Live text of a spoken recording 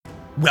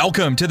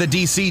Welcome to the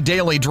DC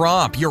Daily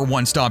Drop, your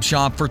one-stop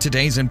shop for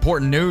today's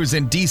important news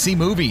in DC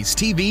movies,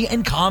 TV,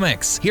 and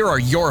comics. Here are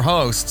your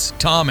hosts,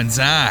 Tom and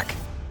Zach.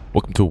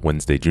 Welcome to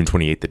Wednesday, June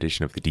 28th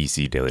edition of the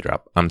DC Daily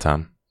Drop. I'm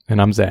Tom.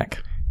 And I'm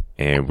Zach.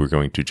 And we're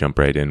going to jump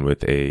right in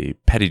with a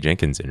Patty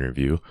Jenkins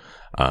interview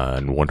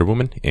on Wonder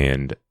Woman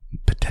and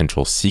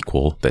potential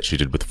sequel that she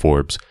did with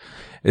Forbes.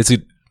 It's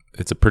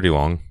a pretty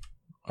long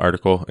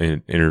article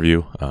and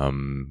interview.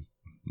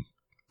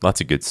 Lots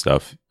of good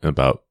stuff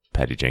about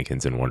Patty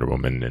Jenkins and Wonder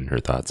Woman and her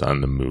thoughts on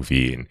the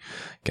movie and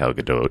Gal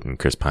Gadot and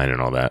Chris Pine and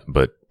all that.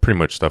 But pretty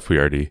much stuff we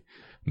already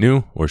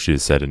knew or she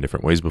has said in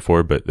different ways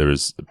before. But there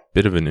was a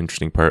bit of an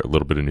interesting part, a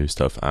little bit of new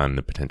stuff on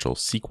the potential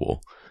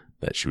sequel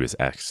that she was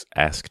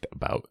asked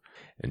about.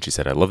 And she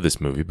said, I love this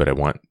movie, but I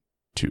want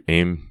to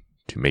aim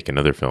to make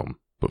another film,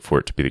 but for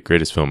it to be the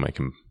greatest film I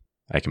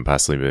can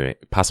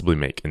possibly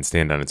make and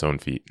stand on its own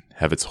feet,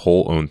 have its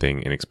whole own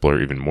thing, and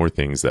explore even more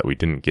things that we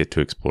didn't get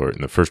to explore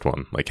in the first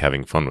one, like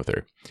having fun with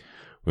her.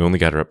 We only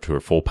got her up to her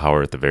full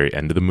power at the very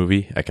end of the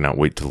movie. I cannot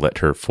wait to let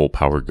her full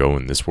power go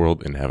in this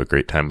world and have a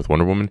great time with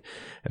Wonder Woman.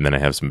 And then I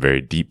have some very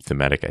deep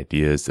thematic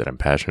ideas that I'm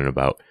passionate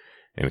about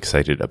and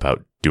excited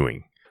about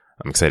doing.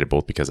 I'm excited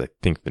both because I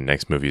think the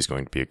next movie is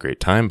going to be a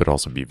great time, but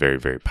also be very,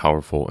 very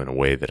powerful in a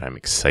way that I'm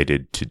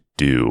excited to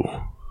do.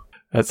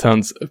 That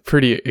sounds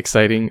pretty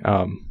exciting.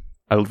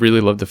 I really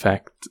love the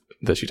fact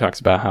that she talks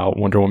about how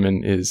Wonder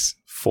Woman is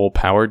full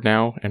powered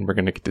now, and we're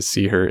going to get to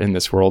see her in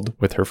this world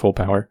with her full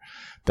power.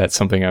 That's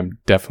something I'm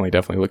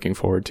definitely looking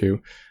forward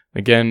to.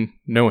 Again,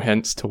 no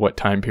hints to what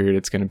time period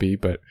it's going to be,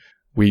 but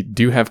we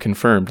do have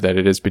confirmed that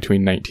it is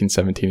between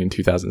 1917 and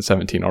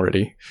 2017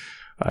 already.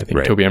 I think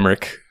right. Toby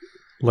Emmerich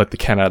let the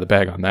cat out of the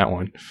bag on that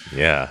one.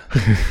 Yeah.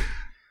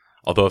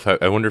 Although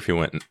I wonder if he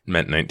meant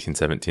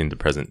 1917 to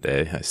present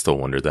day. I still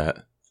wonder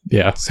that.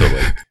 Yeah. So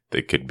like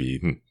they could be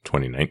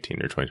 2019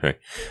 or 2020.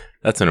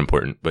 That's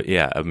unimportant. But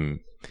yeah,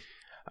 I'm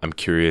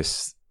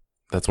curious.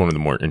 That's one of the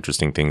more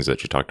interesting things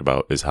that you talked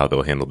about is how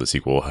they'll handle the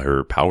sequel,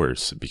 her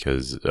powers,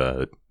 because,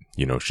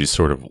 she's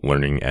sort of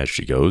learning as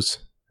she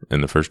goes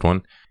in the first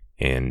one,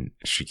 and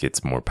she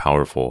gets more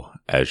powerful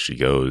as she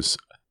goes.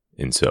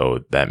 And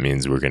so that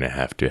means we're going to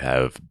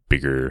have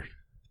bigger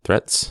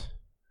threats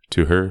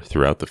to her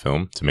throughout the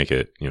film to make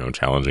it,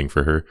 challenging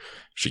for her.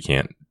 She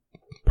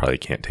probably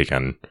can't take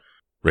on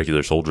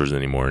regular soldiers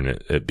anymore, and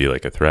it'd be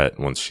like a threat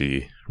once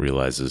she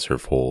realizes her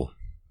full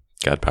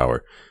god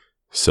power.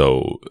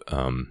 So,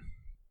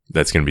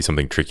 that's going to be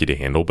something tricky to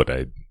handle, but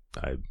I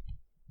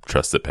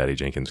trust that Patty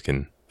Jenkins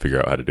can figure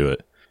out how to do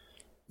it.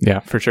 Yeah,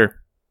 for sure.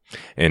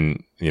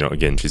 And,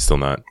 again, she's still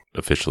not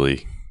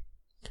officially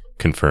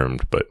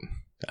confirmed, but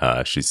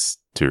she's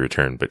to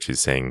return, but she's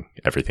saying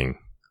everything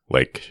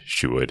like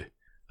she would,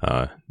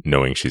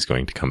 knowing she's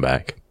going to come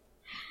back.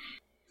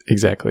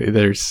 Exactly.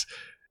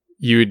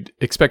 You'd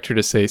expect her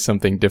to say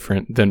something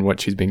different than what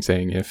she's been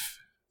saying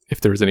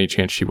if there was any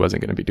chance she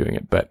wasn't going to be doing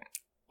it, but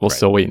we'll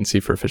still wait and see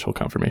for official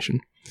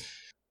confirmation.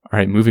 All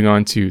right, moving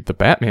on to The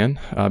Batman.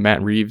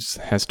 Matt Reeves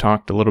has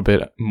talked a little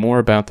bit more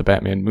about the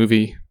Batman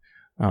movie.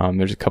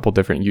 There's a couple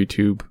different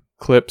YouTube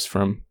clips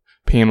from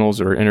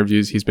panels or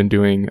interviews he's been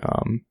doing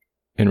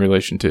in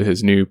relation to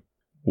his new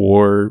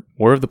War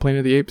of the Planet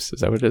of the Apes.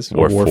 Is that what it is?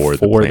 War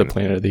for the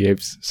Planet of the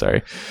Apes.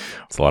 Sorry.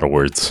 It's a lot of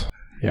words.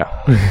 Yeah.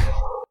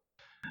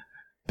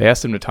 They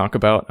asked him to talk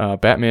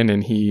about Batman,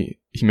 and he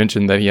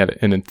mentioned that he had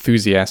an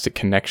enthusiastic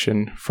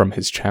connection from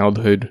his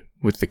childhood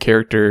with the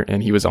character,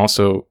 and he was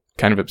also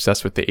kind of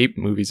obsessed with the ape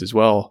movies as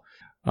well.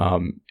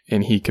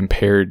 And he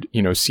compared,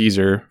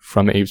 Caesar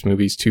from the Apes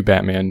movies to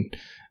Batman.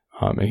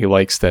 And he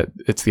likes that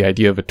it's the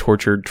idea of a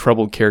tortured,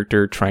 troubled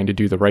character trying to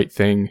do the right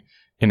thing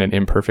in an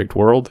imperfect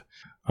world.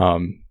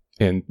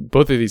 And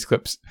both of these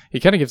clips, he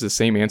kind of gives the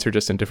same answer,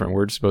 just in different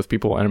words to both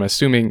people. And I'm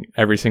assuming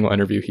every single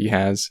interview he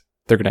has,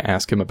 they're going to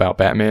ask him about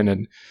Batman.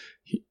 And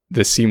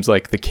this seems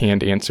like the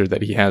canned answer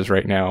that he has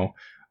right now,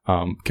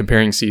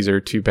 comparing Caesar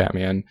to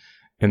Batman.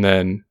 And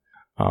then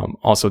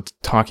also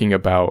talking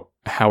about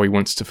how he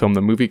wants to film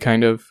the movie,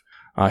 kind of.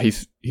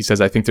 He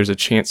says, I think there's a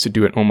chance to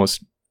do an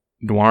almost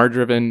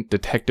noir-driven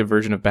detective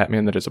version of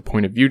Batman that is a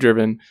point of view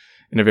driven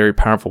in a very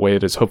powerful way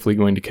that is hopefully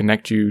going to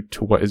connect you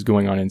to what is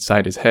going on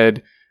inside his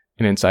head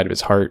and inside of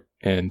his heart.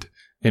 And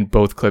in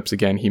both clips,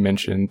 again, he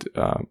mentioned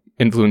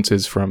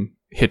influences from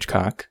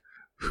Hitchcock,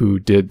 who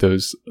did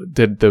those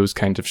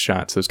kinds of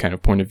shots, those kind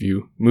of point of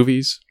view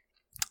movies.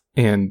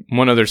 And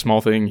one other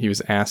small thing, he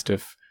was asked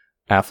if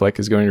Affleck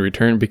is going to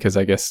return, because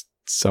I guess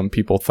some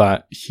people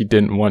thought he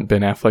didn't want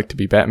Ben Affleck to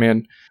be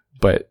Batman.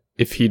 But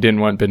if he didn't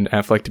want Ben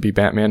Affleck to be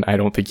Batman, I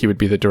don't think he would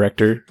be the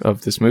director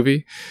of this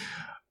movie.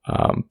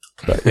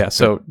 But yeah,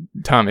 so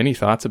Tom, any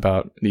thoughts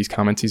about these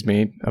comments he's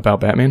made about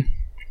Batman?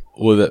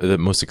 Well, the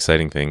most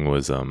exciting thing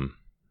was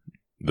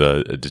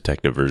the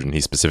detective version.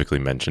 He specifically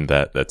mentioned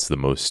that's the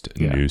most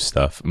new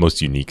stuff,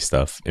 most unique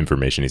stuff,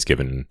 information he's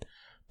given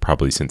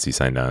probably since he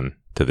signed on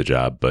to the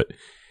job. But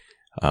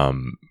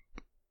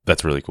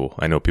that's really cool.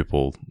 I know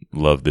people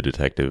love the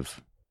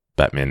detective,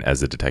 Batman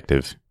as a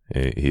detective.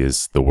 He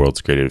is the world's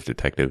greatest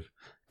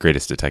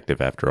detective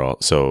after all.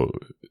 So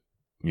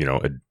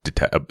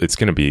it's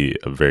going to be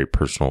a very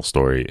personal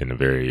story and a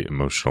very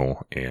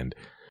emotional and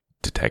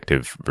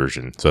detective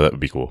version. So that would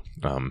be cool.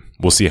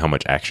 We'll see how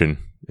much action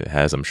it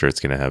has. I'm sure it's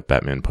going to have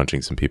Batman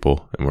punching some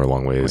people, and we're a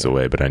long ways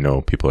away, but I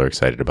know people are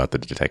excited about the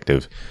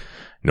detective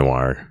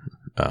noir,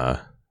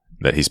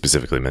 that he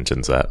specifically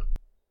mentions that.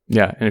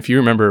 Yeah, and if you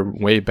remember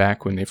way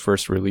back when they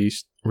first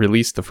released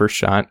the first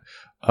shot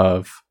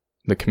of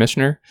the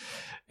Commissioner,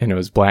 and it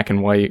was black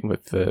and white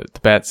with the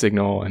bat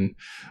signal, and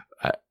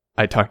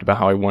I talked about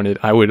how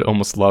I would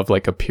almost love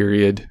like a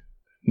period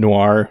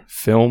noir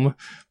film,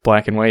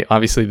 black and white.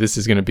 Obviously, this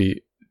is going to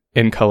be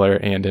in color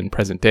and in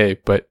present day,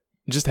 but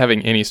just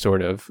having any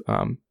sort of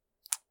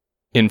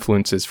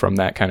influences from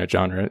that kind of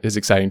genre is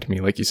exciting to me.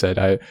 Like you said,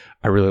 I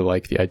really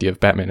like the idea of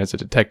Batman as a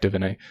detective,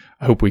 and I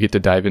hope we get to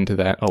dive into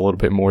that a little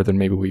bit more than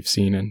maybe we've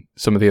seen in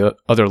some of the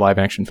other live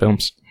action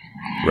films.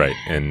 Right.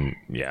 And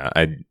yeah,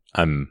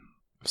 I'm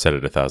said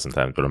it 1,000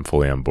 times, but I'm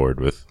fully on board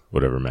with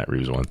whatever Matt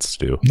Reeves wants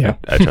to do. Yeah.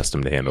 I trust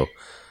him to handle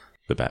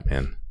the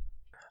Batman.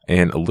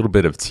 And a little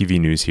bit of TV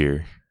news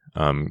here.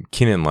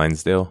 Kenan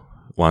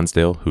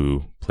Lonsdale,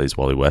 who plays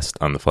Wally West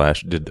on The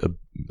Flash, did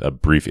a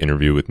brief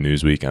interview with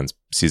Newsweek on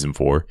season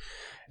 4,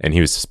 and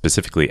he was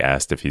specifically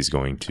asked if he's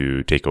going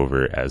to take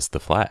over as The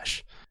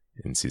Flash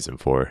in season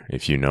 4,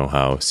 if you know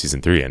how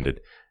season 3 ended.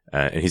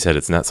 And he said,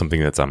 it's not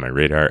something that's on my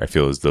radar. I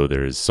feel as though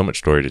there is so much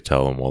story to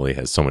tell and Wally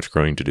has so much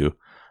growing to do.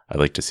 I'd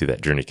like to see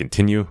that journey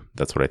continue.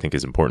 That's what I think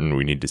is important.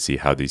 We need to see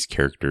how these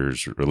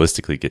characters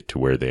realistically get to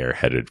where they are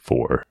headed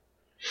for.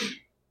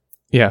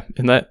 Yeah,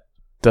 and that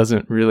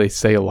doesn't really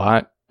say a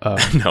lot.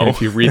 No.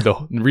 If you read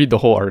the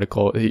whole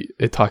article,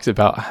 it talks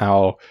about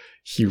how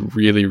he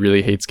really,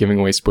 really hates giving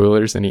away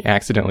spoilers, and he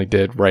accidentally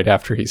did right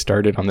after he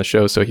started on the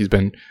show. So he's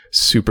been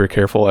super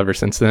careful ever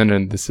since then,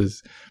 and this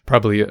is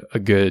probably a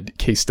good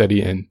case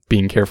study in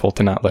being careful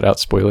to not let out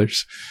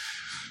spoilers.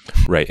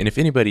 Right. And if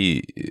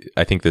anybody,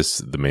 I think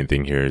the main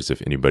thing here is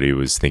if anybody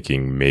was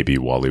thinking maybe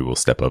Wally will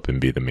step up and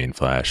be the main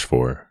Flash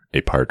for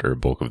a part or a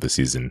bulk of the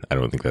season, I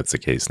don't think that's the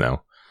case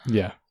now.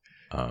 Yeah.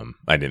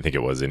 I didn't think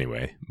it was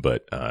anyway,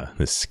 but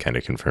this kind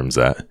of confirms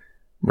that.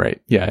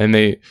 Right. Yeah. And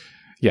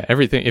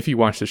everything, if you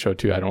watch the show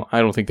too, I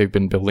don't think they've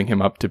been building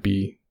him up to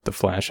be the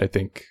Flash. I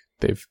think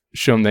they've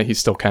shown that he's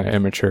still kind of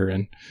immature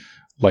and,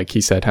 like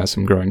he said, has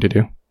some growing to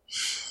do.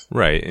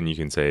 Right. And you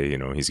can say,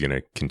 he's going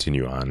to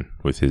continue on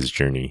with his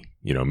journey.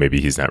 Maybe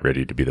he's not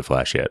ready to be the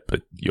Flash yet,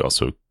 but you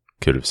also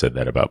could have said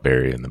that about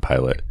Barry in the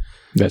pilot.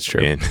 That's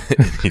true. And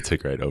he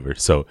took right over.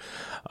 So,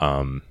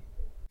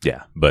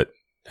 yeah, but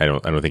I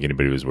don't think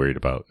anybody was worried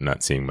about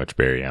not seeing much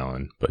Barry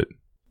Allen, but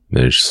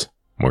there's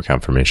more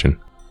confirmation.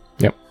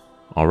 Yep.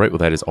 All right. Well,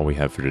 that is all we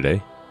have for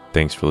today.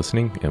 Thanks for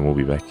listening, and we'll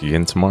be back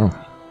again tomorrow.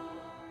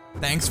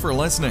 Thanks for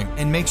listening,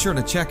 and make sure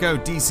to check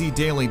out DC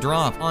Daily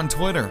Drop on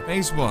Twitter,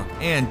 Facebook,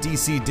 and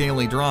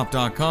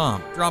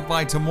DCDailyDrop.com. Drop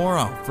by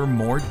tomorrow for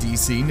more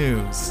DC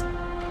news.